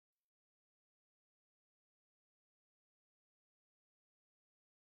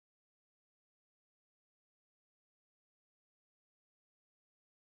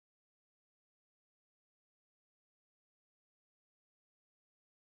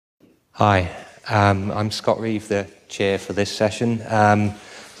Hi, I'm Scott Reeve, the chair for this session.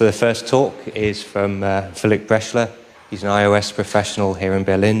 So the first talk is from Philipp Breschler. He's an iOS professional here in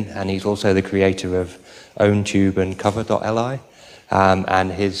Berlin, and he's also the creator of OwnTube and Cover.li.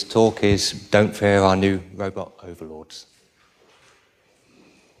 And his talk is Don't Fear Our New Robot Overlords.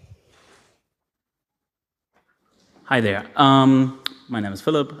 Hi there. My name is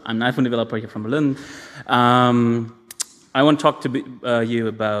Philipp. I'm an iPhone developer here from Berlin. I want to talk to you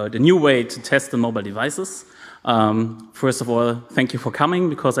about a new way to test on mobile devices. First of all, thank you for coming,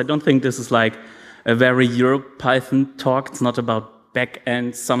 because I don't think this is like a very EuroPython talk. It's not about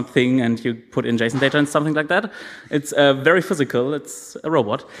back-end something and you put in JSON data and something like that. It's very physical. It's a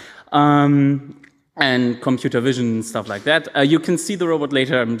robot. And computer vision and stuff like that. You can see the robot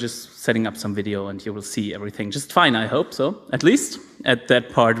later. I'm just setting up some video and you will see everything just fine, I hope so. At least at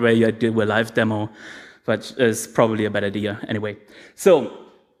that part where you do a live demo, but it's probably a bad idea anyway. So,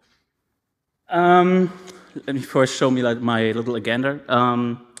 let me first show me like my little agenda.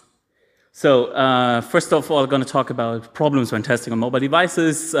 First of all, I'm going to talk about problems when testing on mobile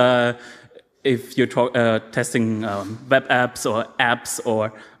devices. If you're testing web apps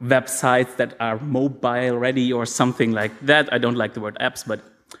or websites that are mobile ready or something like that. I don't like the word apps, but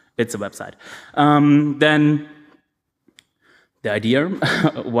it's a website. Then the idea,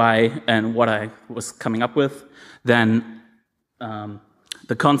 why and what I was coming up with. Then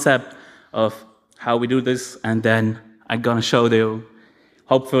the concept of how we do this. And then I'm going to show you,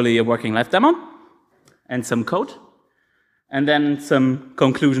 hopefully, a working live demo and some code. And then some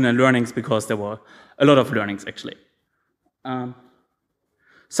conclusion and learnings, because there were a lot of learnings, actually.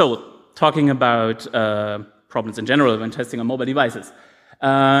 So, talking about problems in general when testing on mobile devices.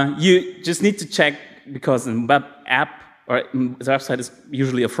 You just need to check, because in web app, or the website is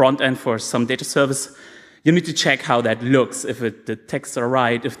usually a front end for some data service, you need to check how that looks, if the texts are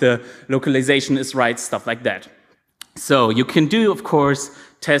right, if the localization is right, stuff like that. So, you can do, of course,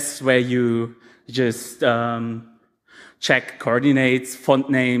 tests where you just check coordinates, font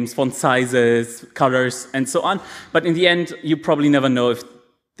names, font sizes, colors, and so on. But in the end, you probably never know if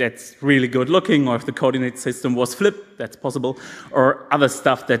that's really good looking, or if the coordinate system was flipped, that's possible, or other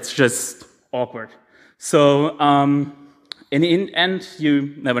stuff that's just awkward. So in the end,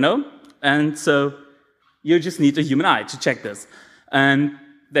 you never know. And so you just need a human eye to check this. And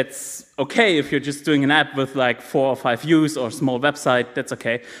that's okay if you're just doing an app with like 4 or 5 views or a small website, that's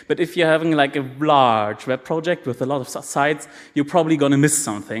okay. But if you're having like a large web project with a lot of sites, you're probably going to miss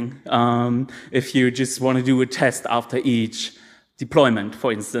something. If you just want to do a test after each deployment,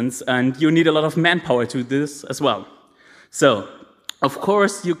 for instance, and you need a lot of manpower to do this as well. So, of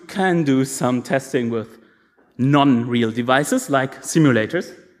course, you can do some testing with non-real devices like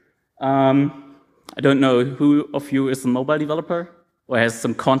simulators. I don't know who of you is a mobile developer or has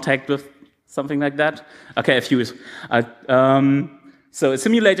some contact with something like that? Okay, a few. So a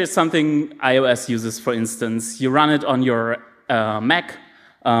simulator is something iOS uses, for instance. You run it on your Mac,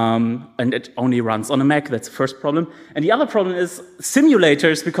 and it only runs on a Mac. That's the first problem. And the other problem is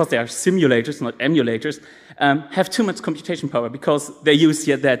simulators, because they are simulators, not emulators, have too much computation power, because they use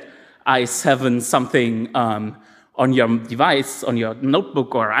that i7 something on your device, on your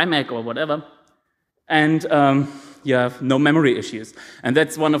notebook or iMac or whatever. And you have no memory issues. And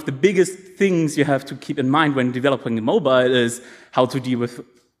that's one of the biggest things you have to keep in mind when developing a mobile, is how to deal with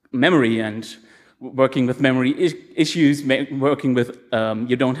memory and working with memory issues, working with,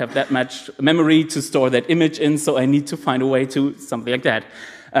 you don't have that much memory to store that image in, so I need to find a way to something like that.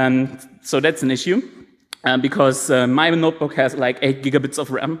 So that's an issue, because my notebook has like 8 gigabytes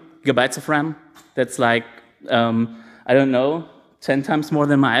of RAM. That's like, I don't know, 10 times more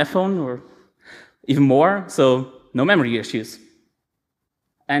than my iPhone, or even more, so no memory issues.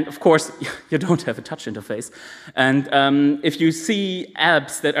 And of course, you don't have a touch interface. And if you see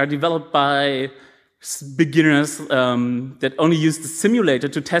apps that are developed by beginners that only use the simulator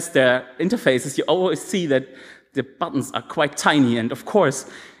to test their interfaces, you always see that the buttons are quite tiny. And of course,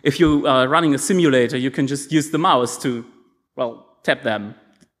 if you are running a simulator, you can just use the mouse to, well, tap them.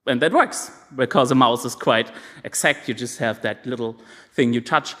 And that works, because a mouse is quite exact. You just have that little thing you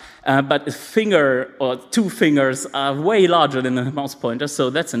touch. But a finger or 2 fingers are way larger than a mouse pointer, so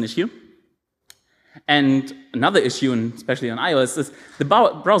that's an issue. And another issue, and especially on iOS, is the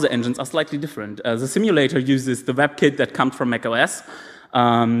browser engines are slightly different. The simulator uses the WebKit that comes from macOS.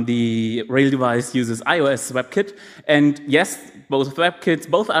 The Rail device uses iOS WebKit. And yes, both WebKits,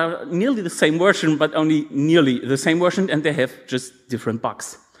 both are nearly the same version, but only nearly the same version, and they have just different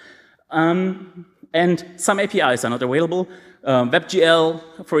bugs. And some APIs are not available.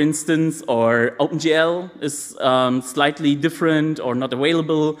 WebGL, for instance, or OpenGL is slightly different or not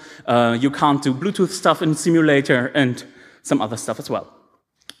available. You can't do Bluetooth stuff in simulator and some other stuff as well.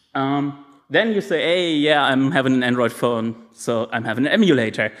 Then you say, hey, yeah, I'm having an Android phone, so I'm having an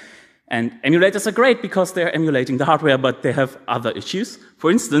emulator. And emulators are great because they're emulating the hardware, but they have other issues.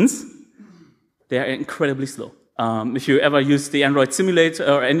 For instance, they are incredibly slow. If you ever use the Android simulator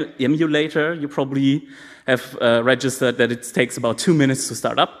or emulator, you probably have registered that it takes about 2 minutes to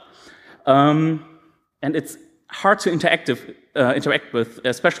start up. And it's hard to interact with,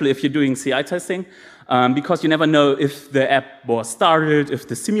 especially if you're doing CI testing, because you never know if the app was started, if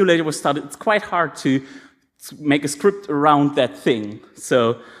the simulator was started. It's quite hard to make a script around that thing.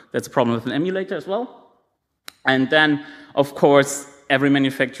 So that's a problem with an emulator as well. And then, of course, every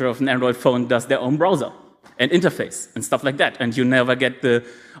manufacturer of an Android phone does their own browser and interface and stuff like that. And you never get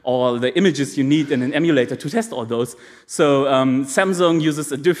all the images you need in an emulator to test all those. So Samsung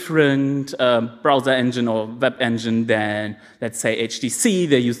uses a different browser engine or web engine than, let's say, HTC.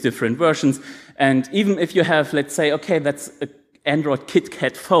 They use different versions. And even if you have, let's say, okay, that's an Android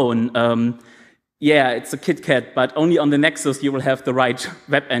KitKat phone, yeah, it's a KitKat, but only on the Nexus you will have the right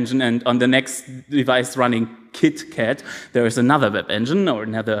web engine, and on the next device running KitKat, there is another web engine or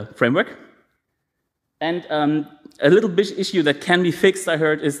another framework. And a little bit issue that can be fixed, I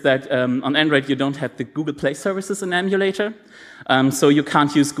heard, is that on Android you don't have the Google Play services in emulator. So you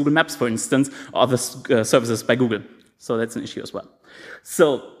can't use Google Maps, for instance, or other services by Google. So that's an issue as well.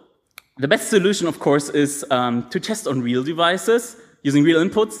 So the best solution, of course, is to test on real devices using real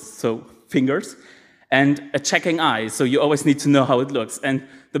inputs, so fingers, and a checking eye. So you always need to know how it looks. And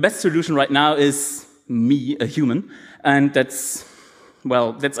the best solution right now is me, a human. And that's,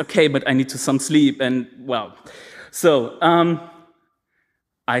 well, that's okay, but I need some sleep. And, well, so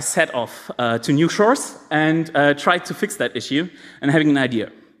I set off to new shores and tried to fix that issue and having an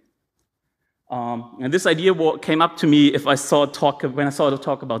idea. And this idea came up to me when I saw the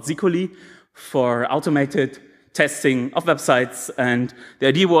talk about Zicoli for automated testing of websites, and the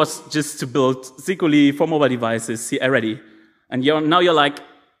idea was just to build Zicoli for mobile devices, CI ready. And now you're like,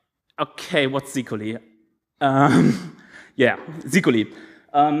 okay, what's Zicoli? Yeah, Zicoli.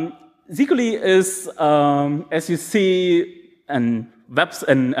 Zicoli is, as you see, an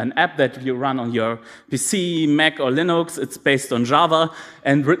app that you run on your PC, Mac, or Linux. It's based on Java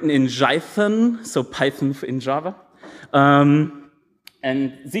and written in Python, so Python in Java.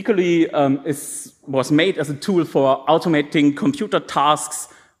 And Zicoli was made as a tool for automating computer tasks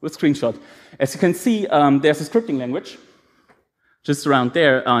with screenshot. As you can see, there's a scripting language just around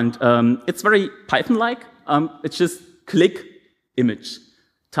there, and it's very Python-like. It's just click, image,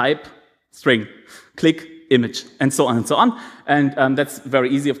 type, string, click, image, and so on and so on. And that's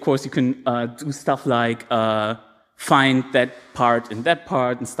very easy. Of course, you can do stuff like find that part in that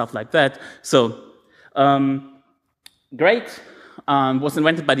part and stuff like that. So great. Was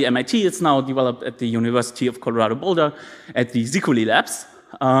invented by the MIT. It's now developed at the University of Colorado Boulder at the Zicoli labs.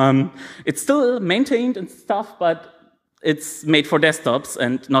 It's still maintained and stuff, but it's made for desktops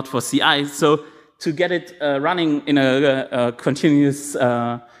and not for CI. So to get it running in a continuous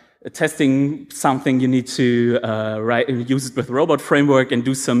testing something, you need to use it with a robot framework and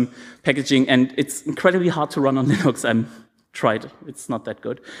do some packaging. And it's incredibly hard to run on Linux. Tried it. It's not that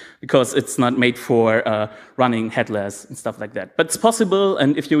good because it's not made for running headless and stuff like that. But it's possible,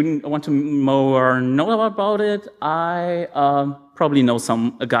 and if you want to know about it, I probably know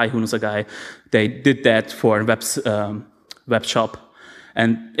a guy who knows a guy. They did that for a web shop,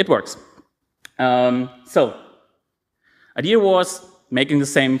 and it works. So, idea was making the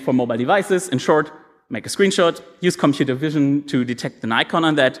same for mobile devices. In short, make a screenshot, use computer vision to detect an icon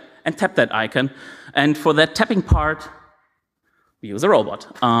on that, and tap that icon. And for that tapping part, we use a robot,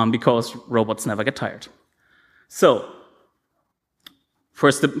 because robots never get tired. So,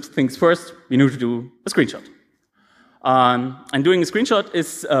 first things first, we need to do a screenshot. And doing a screenshot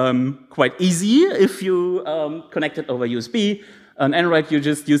is quite easy if you connect it over USB. On Android, you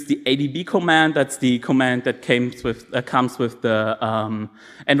just use the ADB command. That's the command that comes with the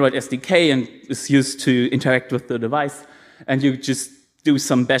Android SDK and is used to interact with the device. And you just do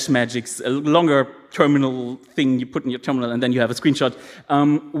some bash magics, a longer terminal thing you put in your terminal, and then you have a screenshot.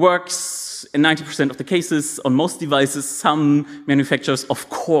 Works in 90% of the cases on most devices. Some manufacturers, of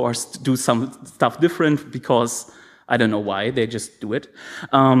course, do some stuff different because I don't know why, they just do it.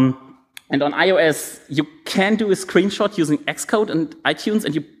 And on iOS, you can do a screenshot using Xcode and iTunes,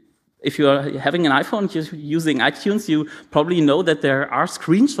 and if you're having an iPhone using iTunes, you probably know that there are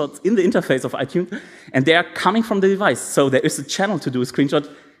screenshots in the interface of iTunes, and they are coming from the device. So there is a channel to do a screenshot,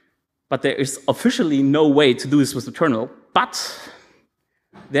 but there is officially no way to do this with the terminal. but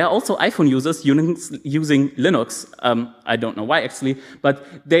there are also iPhone users using Linux. I don't know why, actually, but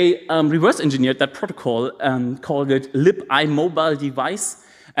they reverse engineered that protocol and called it libiMobile device.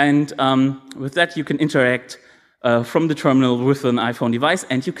 And with that, you can interact from the terminal with an iPhone device,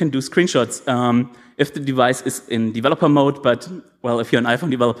 and you can do screenshots if the device is in developer mode. But, well, if you're an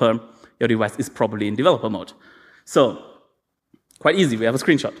iPhone developer, your device is probably in developer mode. So, quite easy. We have a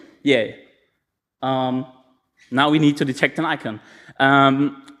screenshot. Yay. Now we need to detect an icon.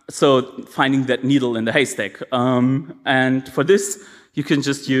 So finding that needle in the haystack. And for this, you can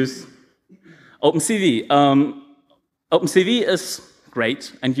just use OpenCV. OpenCV is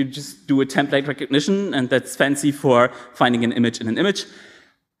great, and you just do a template recognition, and that's fancy for finding an image in an image.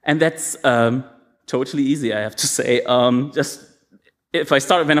 And that's totally easy, I have to say. When I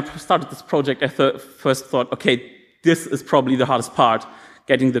started this project, I first thought, okay, this is probably the hardest part,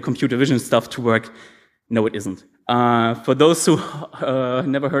 getting the computer vision stuff to work. No, it isn't. For those who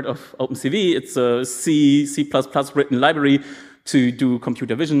never heard of OpenCV, it's a C++ written library to do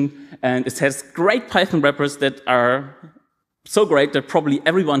computer vision, and it has great Python wrappers that are so great that probably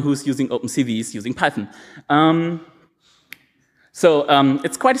everyone who's using OpenCV is using Python.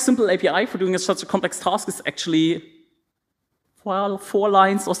 It's quite a simple API for doing such a complex task. It's actually, well, 4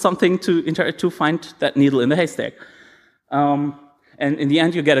 lines or something to find that needle in the haystack. And in the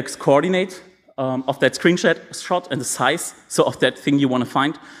end, you get a coordinate of that screenshot and the size, so of that thing you want to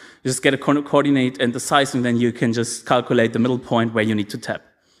find. You just get a coordinate and the size, and then you can just calculate the middle point where you need to tap.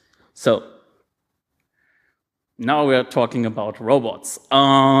 So now we're talking about robots.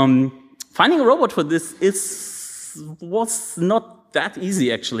 Finding a robot for this was not that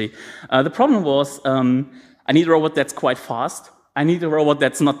easy, actually. The problem was I need a robot that's quite fast. I need a robot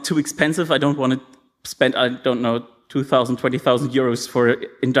that's not too expensive. I don't want to spend, I don't know, 2,000, 20,000 euros for an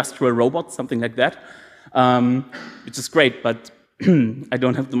industrial robot, something like that, which is great, but I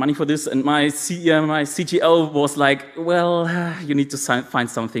don't have the money for this. And my CTO was like, well, you need to find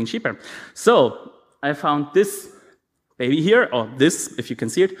something cheaper. So I found this baby here, or this, if you can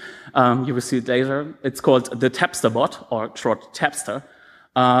see it. You will see it later. It's called the Tapster bot, or short Tapster.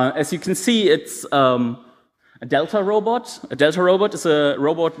 As you can see, it's a delta robot. A delta robot is a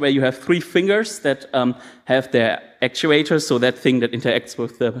robot where you have 3 fingers that have their actuators, so that thing that interacts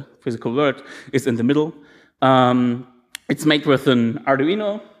with the physical world is in the middle. It's made with an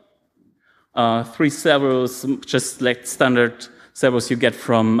Arduino, 3 servos, just like standard servos you get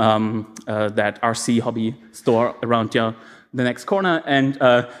from that RC hobby store around the next corner, and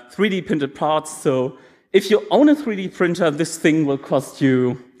 3D printed parts. So if you own a 3D printer, this thing will cost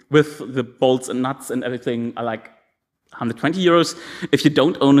you, with the bolts and nuts and everything, like 120 euros. If you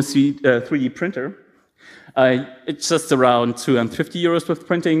don't own a 3D printer, it's just around 250 euros with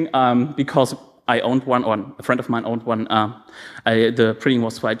printing, because I owned one, or a friend of mine owned one. The printing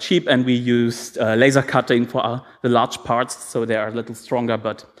was quite cheap, and we used laser cutting for the large parts, so they are a little stronger,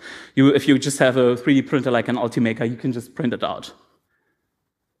 but if you just have a 3D printer like an Ultimaker, you can just print it out.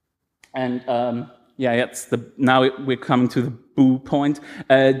 And yeah, now we're coming to the boo point.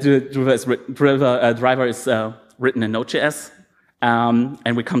 The driver is written in Node.js,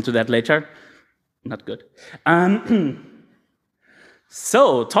 and we come to that later. Not good.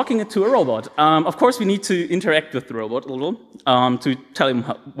 So, talking to a robot. Of course, we need to interact with the robot a little to tell him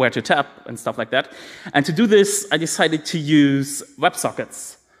where to tap and stuff like that. And to do this, I decided to use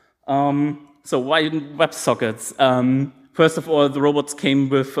WebSockets. So why WebSockets? First of all, the robots came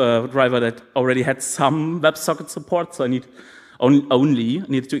with a driver that already had some WebSocket support, so I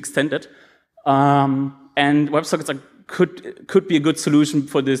needed to extend it. And WebSockets could be a good solution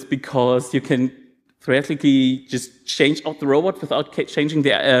for this, because you can theoretically just change out the robot without changing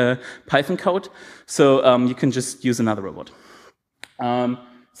the Python code. So you can just use another robot.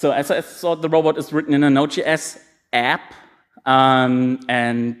 So as I thought, the robot is written in a Node.js app,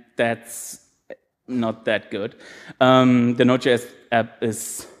 and that's not that good. The Node.js app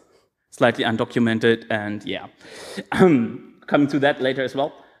is slightly undocumented, and yeah. Coming to that later as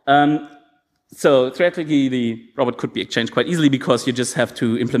well. So theoretically, the robot could be exchanged quite easily, because you just have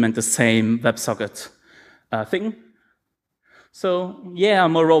to implement the same WebSocket thing. So yeah,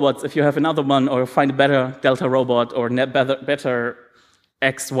 more robots. If you have another one, or find a better Delta robot, or better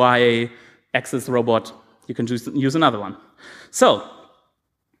XY axis robot, you can use another one. So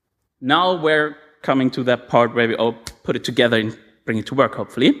now we're coming to that part where we all put it together and bring it to work,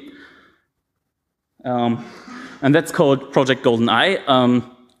 hopefully. And that's called Project GoldenEye.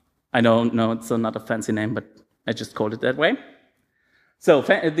 I don't know, it's not a fancy name, but I just called it that way. So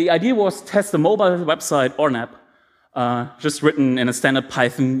the idea was test a mobile website or an app, just written in a standard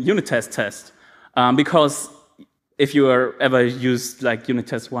Python unit test, because if you ever used like unit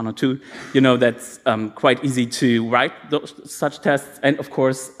test 1 or 2, you know that's quite easy to write such tests. And of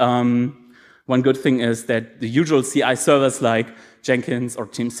course, one good thing is that the usual CI servers like Jenkins or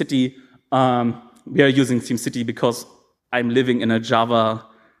TeamCity, we are using TeamCity because I'm living in a Java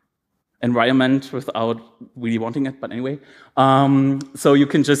environment without really wanting it, but anyway. So you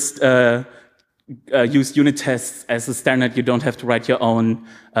can just use unit tests as a standard. You don't have to write your own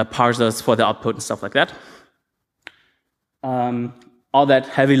parsers for the output and stuff like that. All that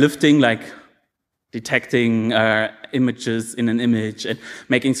heavy lifting, like detecting images in an image and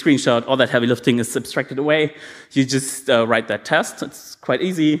making screenshot, all that heavy lifting is abstracted away. You just write that test. It's quite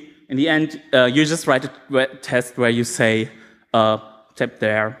easy. In the end, you just write a test where you say, tap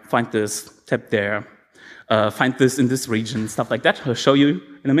there, find this, tap there, find this in this region, stuff like that. I'll show you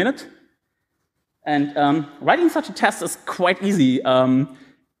in a minute. And writing such a test is quite easy.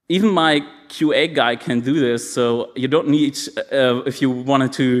 Even my QA guy can do this, so you don't need, if you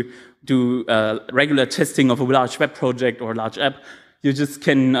wanted to do regular testing of a large web project or a large app, you just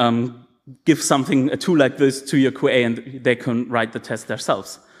can give a tool like this to your QA and they can write the test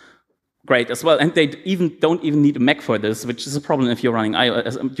themselves. Great as well, and they don't even need a Mac for this, which is a problem if you're running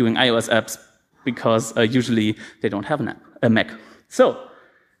doing iOS apps, because usually they don't have a Mac. So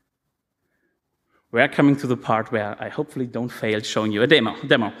we're coming to the part where I hopefully don't fail showing you a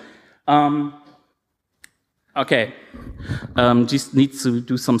demo. Okay, just need to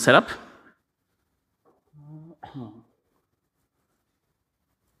do some setup.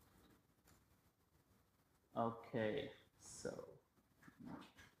 Okay, so.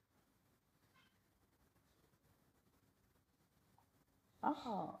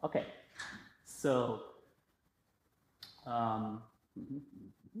 Okay. So,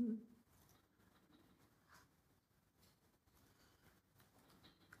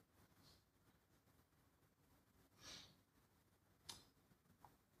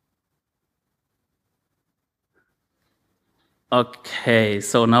 okay,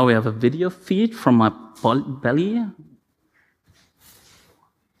 so now we have a video feed from my belly.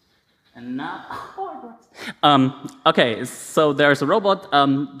 And now, okay, so there's a robot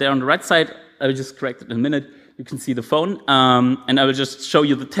there on the right side. I will just correct it in a minute. You can see the phone, and I will just show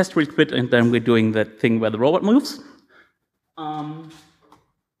you the test real quick, and then we're doing that thing where the robot moves.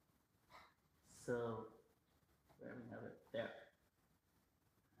 So, where we have it? There.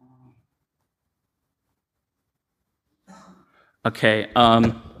 Okay,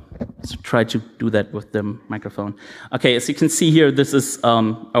 let's try to do that with the microphone. Okay, as you can see here, this is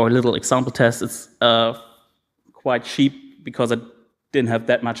our little example test. It's quite cheap because I didn't have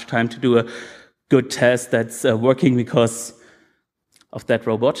that much time to do a good test that's working because of that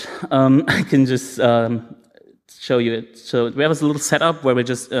robot. I can just show you it. So we have this little setup where we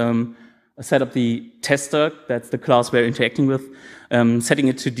just set up the tester, that's the class we're interacting with, setting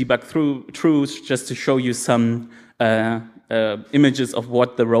it to debug true just to show you some images of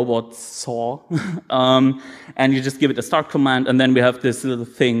what the robot saw. And you just give it a start command, and then we have this little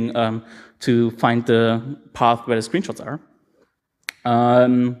thing to find the path where the screenshots are.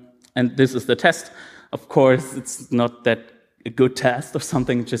 And this is the test. Of course, it's not that a good test or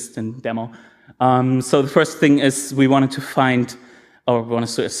something, just in demo. So the first thing is we wanted to find, or we wanted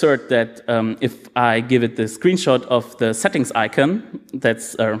to assert that if I give it the screenshot of the settings icon,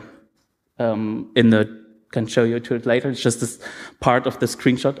 that's in the, can show you to it later, it's just this part of the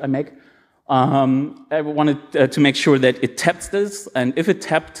screenshot I make. I wanted to make sure that it taps this, and if it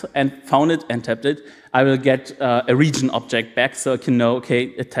tapped and found it and tapped it, I will get a region object back so I can know, okay,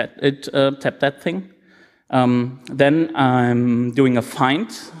 it tapped that thing. Then I'm doing a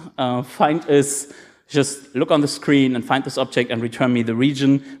find. Find is just look on the screen and find this object and return me the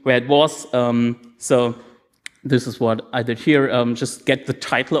region where it was. So this is what I did here. Just get the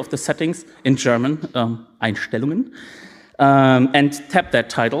title of the settings in German, Einstellungen, and tap that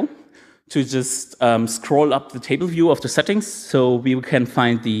title to just scroll up the table view of the settings so we can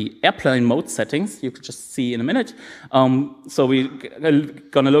find the airplane mode settings. You can just see in a minute. So we're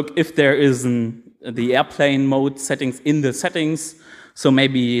gonna look if there is the airplane mode settings in the settings. So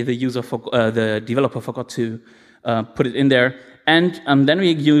maybe the the developer forgot to put it in there. And then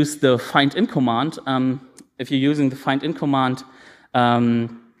we use the find in command. If you're using the find in command,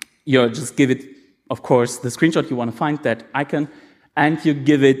 you just give it, of course, the screenshot you want to find, that icon, and you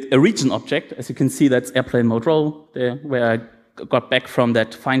give it a region object. As you can see, that's airplane mode row, where I got back from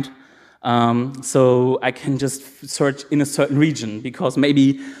that find. So I can just search in a certain region, because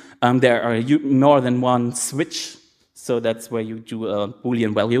maybe there are more than one switch. So that's where you do a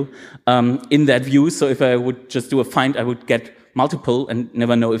Boolean value in that view. So if I would just do a find, I would get multiple and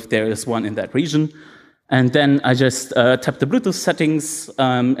never know if there is one in that region. And then I just tap the Bluetooth settings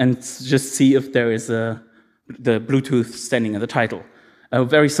and just see if there is the Bluetooth standing in the title. A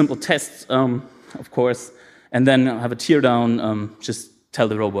very simple test, of course. And then I have a teardown, just tell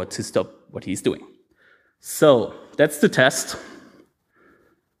the robot to stop what he's doing. So that's the test.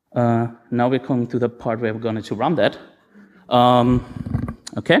 Now we're coming to the part where we're going to run that.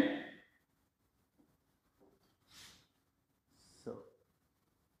 Okay.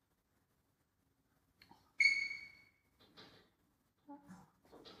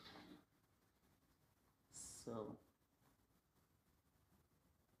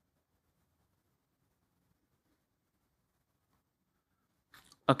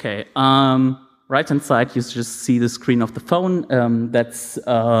 Okay, right-hand side, you just see the screen of the phone. That's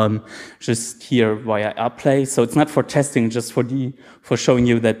just here via AirPlay. So it's not for testing, just for showing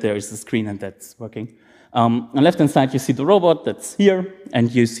you that there is a screen and that's working. On the left-hand side, you see the robot that's here,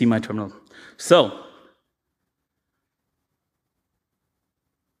 and you see my terminal. So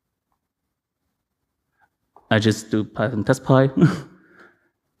I just do Python test py.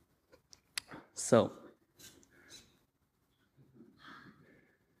 So.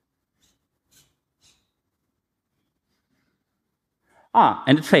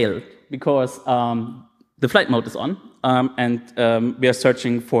 And it failed because the flight mode is on, and we are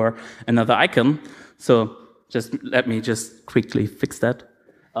searching for another icon. So let me just quickly fix that.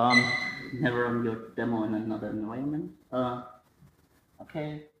 Never run your demo in another environment.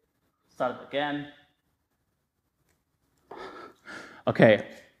 Okay, start it again. Okay,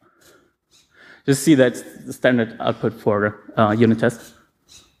 just see that's the standard output for unit test.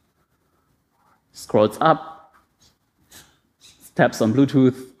 Scrolls up. Taps on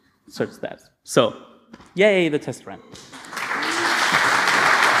Bluetooth, search that. So, yay, the test ran.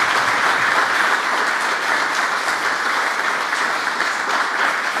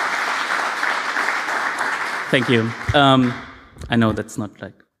 Thank you. I know that's not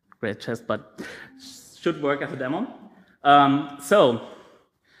like great test, but should work as a demo. So,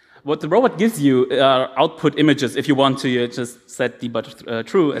 what the robot gives you are output images if you want to. You just set debug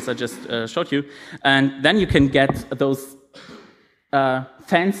true, as I just showed you, and then you can get those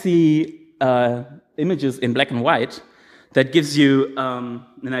fancy images in black and white that gives you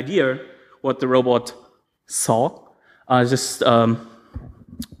an idea what the robot saw. I just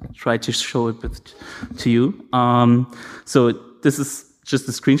try to show it to you. So this is just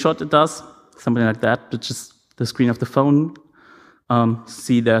a screenshot it does, something like that, but just the screen of the phone.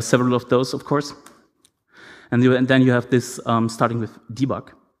 See, there are several of those, of course. And then you have this starting with debug.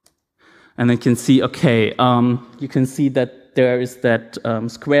 And then you can see, okay, you can see that there is that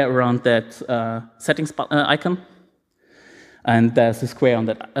square around that settings icon. And there's a square on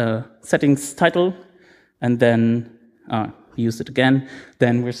that settings title. And then we use it again.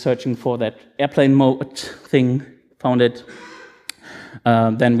 Then we're searching for that airplane mode thing, found it.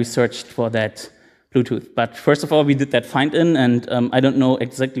 Then we searched for that Bluetooth. But first of all, we did that find in, and I don't know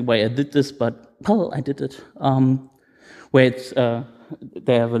exactly why I did this, but well, I did it. Wait,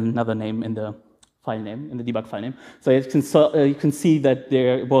 they have another name in the file name, in the debug file name. So you can see that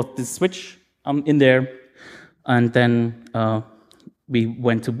there was this switch in there, and then we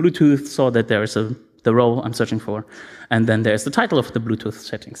went to Bluetooth, saw that there is the row I'm searching for, and then there's the title of the Bluetooth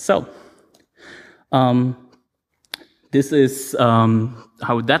settings. So this is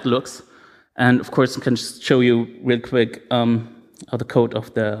how that looks, and of course I can just show you real quick how the code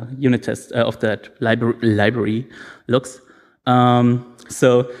of the unit test of that library looks.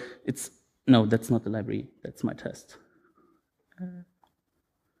 So it's no, that's not the library. That's my test.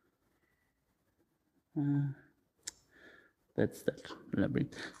 That's that library.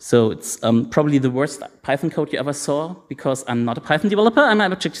 So it's probably the worst Python code you ever saw, because I'm not a Python developer. I'm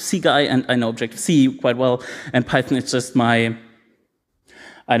an Objective-C guy, and I know Objective-C quite well. And Python is just my,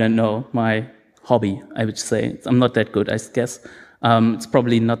 I don't know, my hobby, I would say. I'm not that good, I guess. It's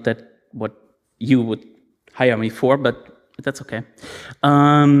probably not that what you would hire me for, but that's okay.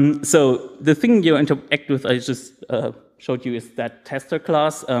 So the thing you interact with, I just showed you, is that tester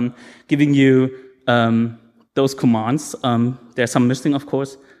class, giving you those commands. There's some missing, of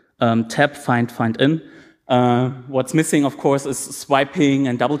course. Tap, find in. What's missing, of course, is swiping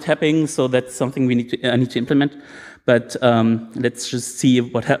and double tapping. So that's something we need to implement. But let's just see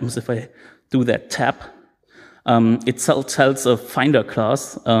what happens if I do that tap. It tells a finder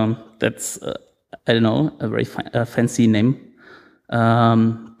class. That's I don't know, a very fancy name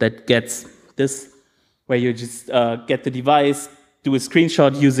that gets this, where you just get the device, do a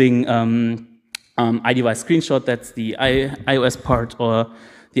screenshot using iDevice screenshot. That's the iOS part or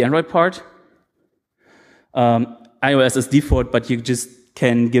the Android part. iOS is default, but you just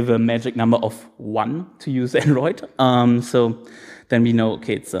can give a magic number of 1 to use Android. So then we know,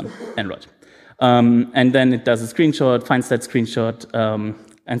 okay, it's Android. And then it does a screenshot, finds that screenshot,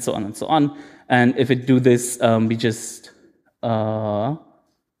 and so on and so on. And if it do this, we just, a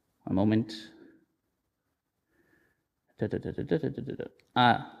moment.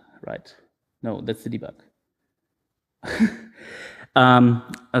 Right. No, that's the debug.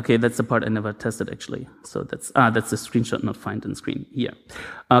 Okay, that's the part I never tested actually. So that's the screenshot not find in screen here.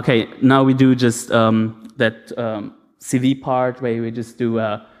 Okay, now we do just that CV part where we just do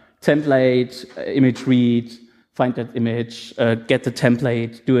a template, image read, find that image, get the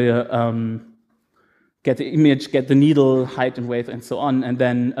template, do a get the image, get the needle, height and weight, and so on, and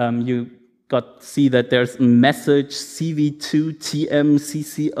then you see that there's a message CV2 TM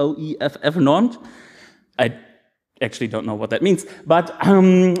CCOEFF normed. I actually don't know what that means, but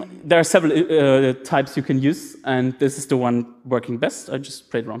there are several types you can use, and this is the one working best. I just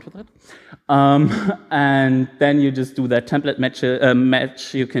played around with it. And then you just do that template match.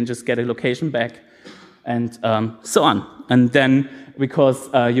 You can just get a location back, and so on. And then, because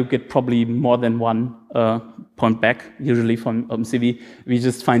you get probably more than one point back, usually from OpenCV, we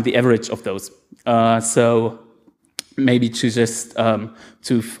just find the average of those. So maybe to just move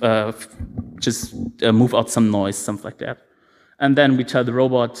out some noise, something like that. And then we tell the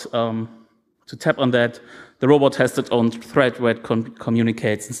robot to tap on that. The robot has its own thread where it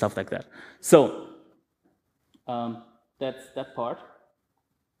communicates and stuff like that. So that's that part.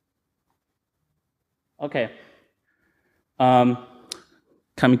 Okay.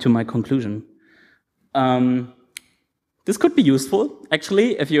 Coming to my conclusion. This could be useful,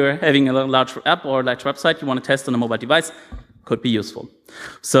 actually, if you're having a large app or a large website you want to test on a mobile device, could be useful.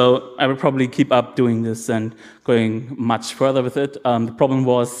 So I will probably keep up doing this and going much further with it. The problem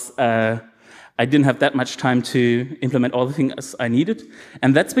was I didn't have that much time to implement all the things I needed,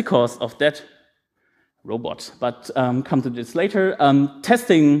 and that's because of that robot. But come to this later.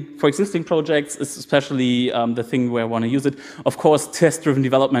 Testing for existing projects is especially the thing where I want to use it. Of course, test-driven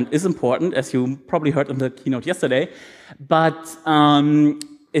development is important, as you probably heard in the keynote yesterday. But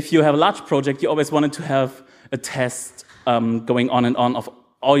if you have a large project, you always wanted to have a test going on and on of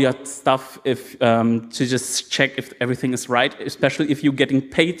all your stuff to just check if everything is right, especially if you're getting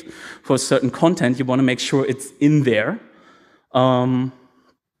paid for certain content. You want to make sure it's in there.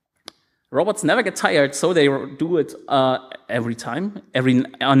 Robots never get tired, so they do it every time, every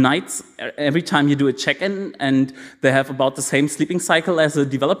night, every time you do a check-in, and they have about the same sleeping cycle as a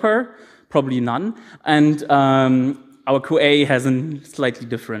developer, probably none. And our QA has a slightly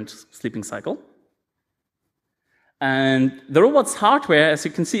different sleeping cycle. And the robot's hardware, as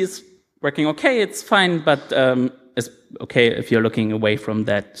you can see, is working okay. It's fine, but it's okay if you're looking away from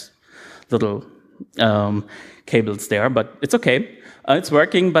that little cables there, but it's okay. It's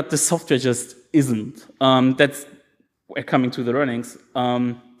working, but the software just isn't. That's we're coming to the learnings.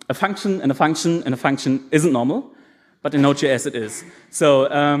 A function and a function and a function isn't normal, but in Node.js it is. So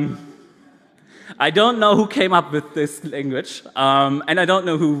I don't know who came up with this language, and I don't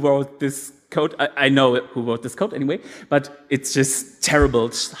know who wrote this code. I know who wrote this code anyway, but it's just terrible.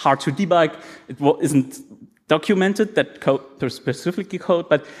 It's hard to debug. It isn't documented, that code, the specific code,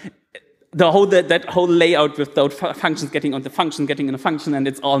 but that whole layout with those functions getting on the function, getting in a function, and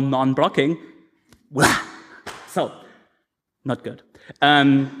it's all non-blocking. So, not good.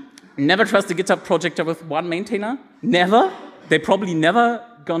 Never trust a GitHub project with one maintainer. Never. They're probably never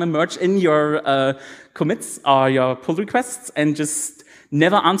gonna merge in your commits or your pull requests, and just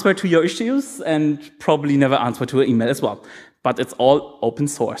never answer to your issues, and probably never answer to an email as well. But it's all open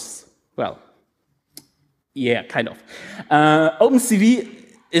source. Well, yeah, kind of. OpenCV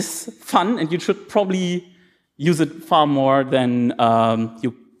is fun, and you should probably use it far more than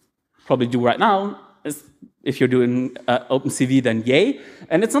you probably do right now. If you're doing OpenCV, then yay.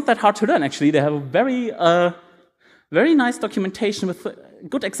 And it's not that hard to learn, actually. They have a very nice documentation with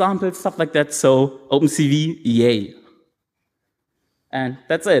good examples, stuff like that. So OpenCV, yay. And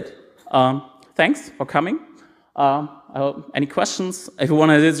that's it. Thanks for coming. Any questions? If you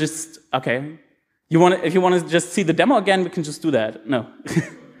want to just, okay. If you want to just see the demo again, we can just do that. No.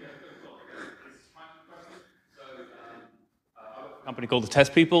 Company called the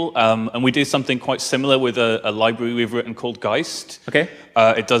Test People, and we do something quite similar with a library we've written called Geist. Okay.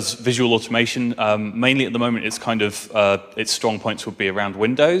 It does visual automation. Mainly at the moment, it's kind of its strong points would be around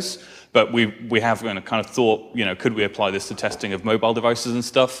Windows, but we have kind of thought, could we apply this to testing of mobile devices and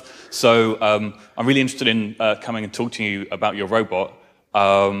stuff? So I'm really interested in coming and talk to you about your robot.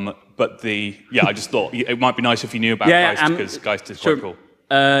 But I just thought it might be nice if you knew about Geist, because Geist is quite cool.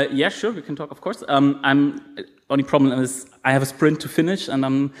 Yeah, sure, we can talk, of course. Only problem is I have a sprint to finish, and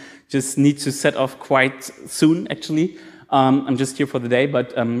I'm just need to set off quite soon, actually. I'm just here for the day,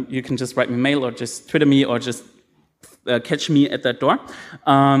 but you can just write me a mail or just Twitter me or just catch me at that door.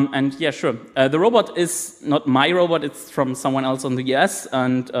 And yeah, sure. The robot is not my robot, it's from someone else on the ES.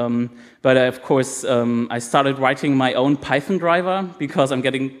 And, but of course, I started writing my own Python driver because I'm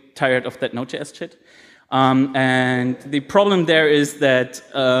getting tired of that Node.js shit. And the problem there is that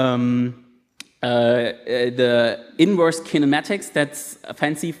the inverse kinematics, that's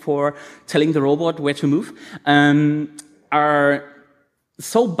fancy for telling the robot where to move, are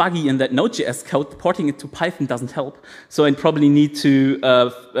so buggy in that Node.js code, porting it to Python doesn't help. So I probably need to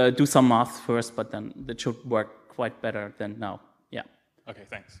do some math first, but then that should work quite better than now. Yeah. Okay,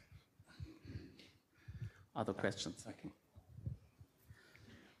 thanks. Other questions? Okay.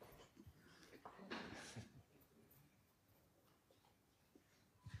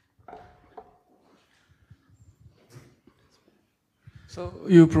 So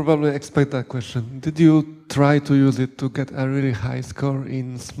you probably expect that question. Did you try to use it to get a really high score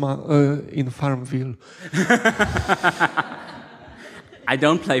in Farmville? I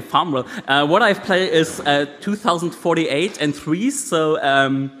don't play Farmville. What I've played is 2048 and 3, so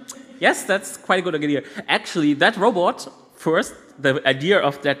yes, that's quite a good idea. Actually, that robot first, the idea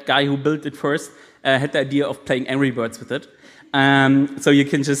of that guy who built it first, had the idea of playing Angry Birds with it. So you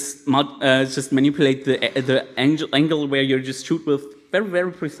can just manipulate the angle where you just shoot with very,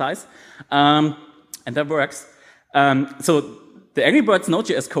 very precise, and that works. So the Angry Birds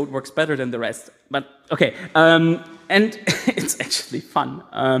Node.js code works better than the rest, but okay. And it's actually fun.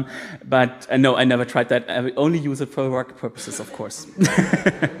 But no, I never tried that. I only use it for work purposes, of course,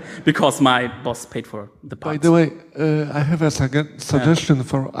 because my boss paid for the parts. By the way, I have a suggestion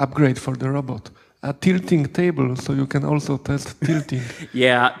for upgrade for the robot. A tilting table, so you can also test tilting.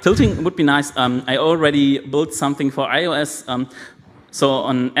 Yeah, tilting would be nice. I already built something for iOS. So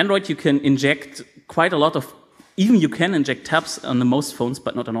on Android, you can inject quite a lot of, even you can inject tabs on the most phones,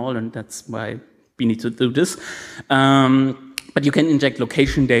 but not on all, and that's why we need to do this. But you can inject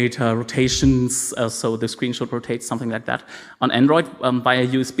location data, rotations, so the screen should rotate, something like that, on Android via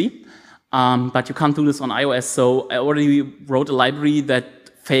USB. But you can't do this on iOS, so I already wrote a library that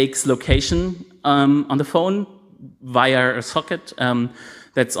fakes location on the phone via a socket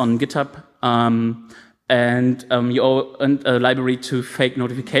that's on GitHub. And a library to fake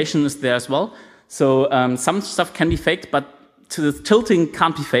notifications there as well. So some stuff can be faked, but the tilting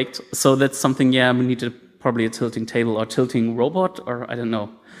can't be faked. So that's something, yeah, we need probably a tilting table or tilting robot, or I don't know.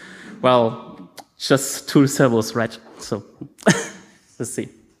 Well, just two servos, right? So let's see.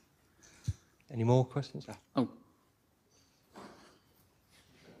 Any more questions? Oh.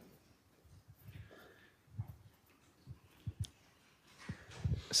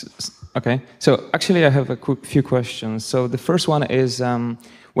 Okay, so actually I have a few questions. So the first one is,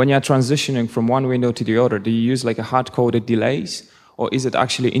 when you're transitioning from one window to the other, do you use like a hard-coded delays, or is it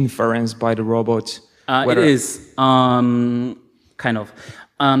actually inferenced by the robot? It is, kind of.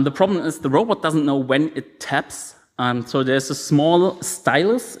 The problem is the robot doesn't know when it taps. So there's a small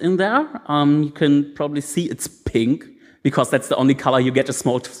stylus in there. You can probably see it's pink, because that's the only color you get a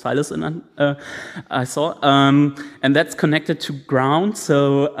small stylus in, I saw. And that's connected to ground,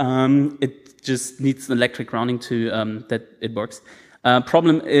 so it just needs electric grounding to that it works.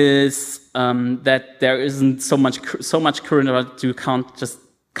 Problem is that there isn't so much current that you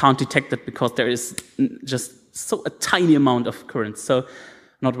can't detect it, because there is just so a tiny amount of current, so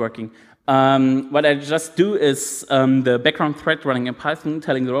not working. What I just do is the background thread running in Python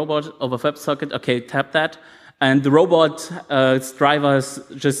telling the robot over WebSocket, okay, tap that. And the robot's drivers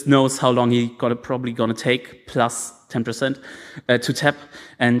just knows how long he probably gonna take, plus 10% to tap,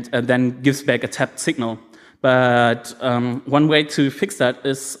 and then gives back a tapped signal. But one way to fix that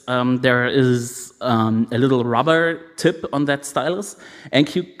is there is a little rubber tip on that stylus, and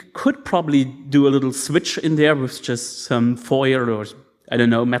you could probably do a little switch in there with just some foil or, I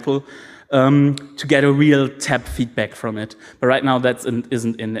don't know, metal, to get a real tap feedback from it. But right now that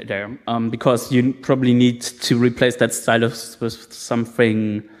isn't in there, because you probably need to replace that stylus with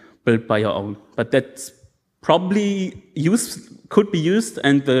something built by your own. But that's probably could be used,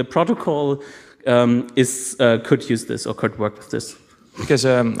 and the protocol could use this or could work with this. Because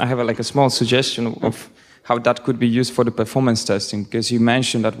I have a small suggestion of how that could be used for the performance testing, because you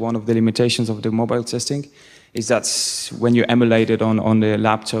mentioned that one of the limitations of the mobile testing is that when you emulate it on the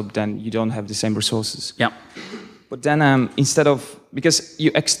laptop, then you don't have the same resources. Yeah. But then instead of, because you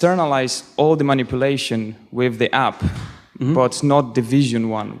externalize all the manipulation with the app, but not the vision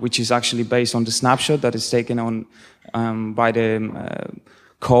one, which is actually based on the snapshot that is taken on by the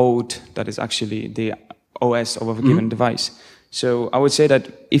code that is actually the OS of a given device. So I would say that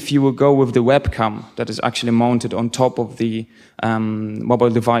if you will go with the webcam that is actually mounted on top of the mobile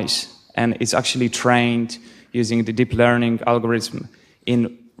device, and it's actually trained using the deep learning algorithm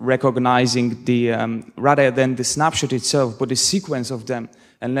in recognizing the, rather than the snapshot itself, but the sequence of them,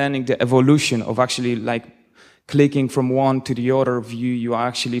 and learning the evolution of actually like clicking from one to the other view, you are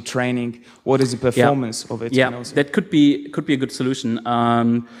actually training what is the performance of it. Yeah, that could be a good solution.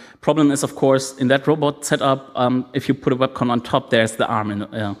 Problem is, of course, in that robot setup, if you put a webcam on top, there's the arm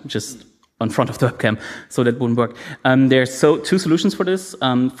just in front of the webcam, so that wouldn't work. There's two solutions for this.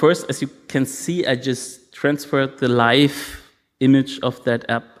 First, as you can see, I just transferred the live image of that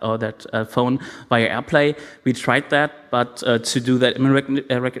app or that phone via AirPlay. We tried that, but to do that image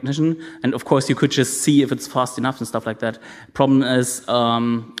recognition, and of course you could just see if it's fast enough and stuff like that. Problem is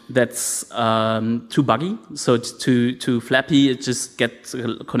that's too buggy, so it's too flappy. It just gets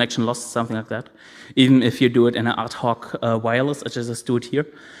connection lost, something like that. Even if you do it in an ad hoc wireless, I just do it here.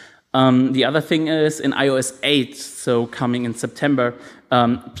 The other thing is in iOS 8, so coming in September,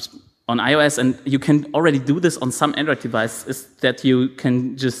 on iOS, and you can already do this on some Android device, is that you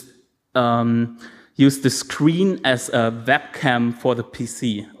can just use the screen as a webcam for the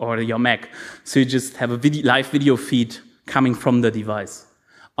PC or your Mac. So you just have a live video feed coming from the device.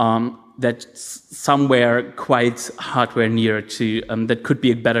 That's somewhere quite hardware near to, that could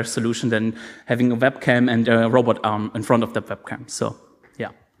be a better solution than having a webcam and a robot arm in front of the webcam. So,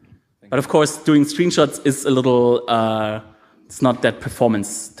 yeah. But of course, doing screenshots is a little, it's not that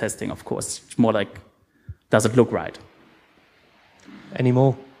performance testing, of course. It's more like, does it look right? Any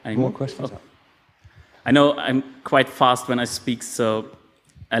more questions? Oh. I know I'm quite fast when I speak, so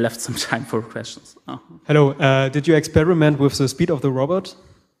I left some time for questions. Oh. Hello. Did you experiment with the speed of the robot?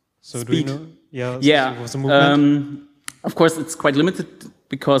 So speed? Do you know? Yeah. Was the movement? Of course, it's quite limited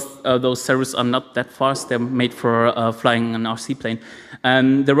because those servers are not that fast. They're made for flying an RC plane.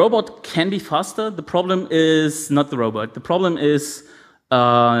 The robot can be faster. The problem is not the robot. The problem is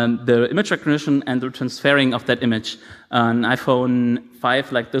the image recognition and the transferring of that image. An iPhone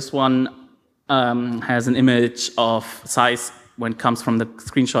 5 like this one has an image of size. When it comes from the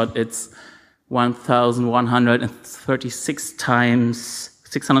screenshot, it's 1136 times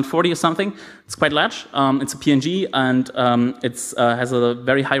 640 or something. It's quite large. It's a PNG, and it has a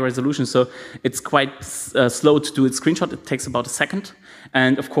very high resolution, so it's quite slow to do its screenshot. It takes about a second.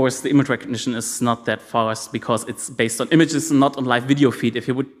 And of course, the image recognition is not that fast because it's based on images and not on live video feed. If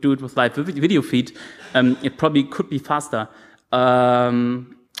you would do it with live video feed, it probably could be faster.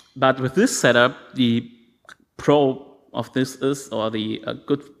 But with this setup, the pro of this is, or the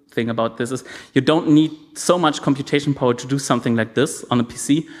good thing about this is, you don't need so much computation power to do something like this on a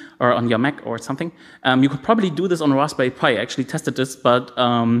PC or on your Mac or something. You could probably do this on a Raspberry Pi. I actually tested this, but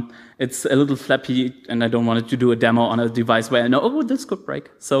it's a little flappy, and I don't want to do a demo on a device where I know, oh, this could break.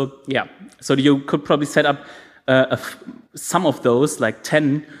 So yeah, so you could probably set up some of those, like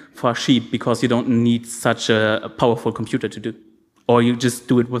 10 for sheep, because you don't need such a powerful computer to do. Or you just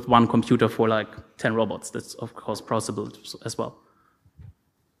do it with one computer for like 10 robots. That's of course possible as well.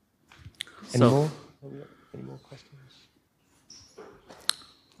 Any more questions?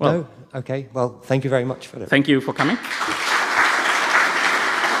 Well, no? Okay. Well, thank you very much for it. Thank you for coming.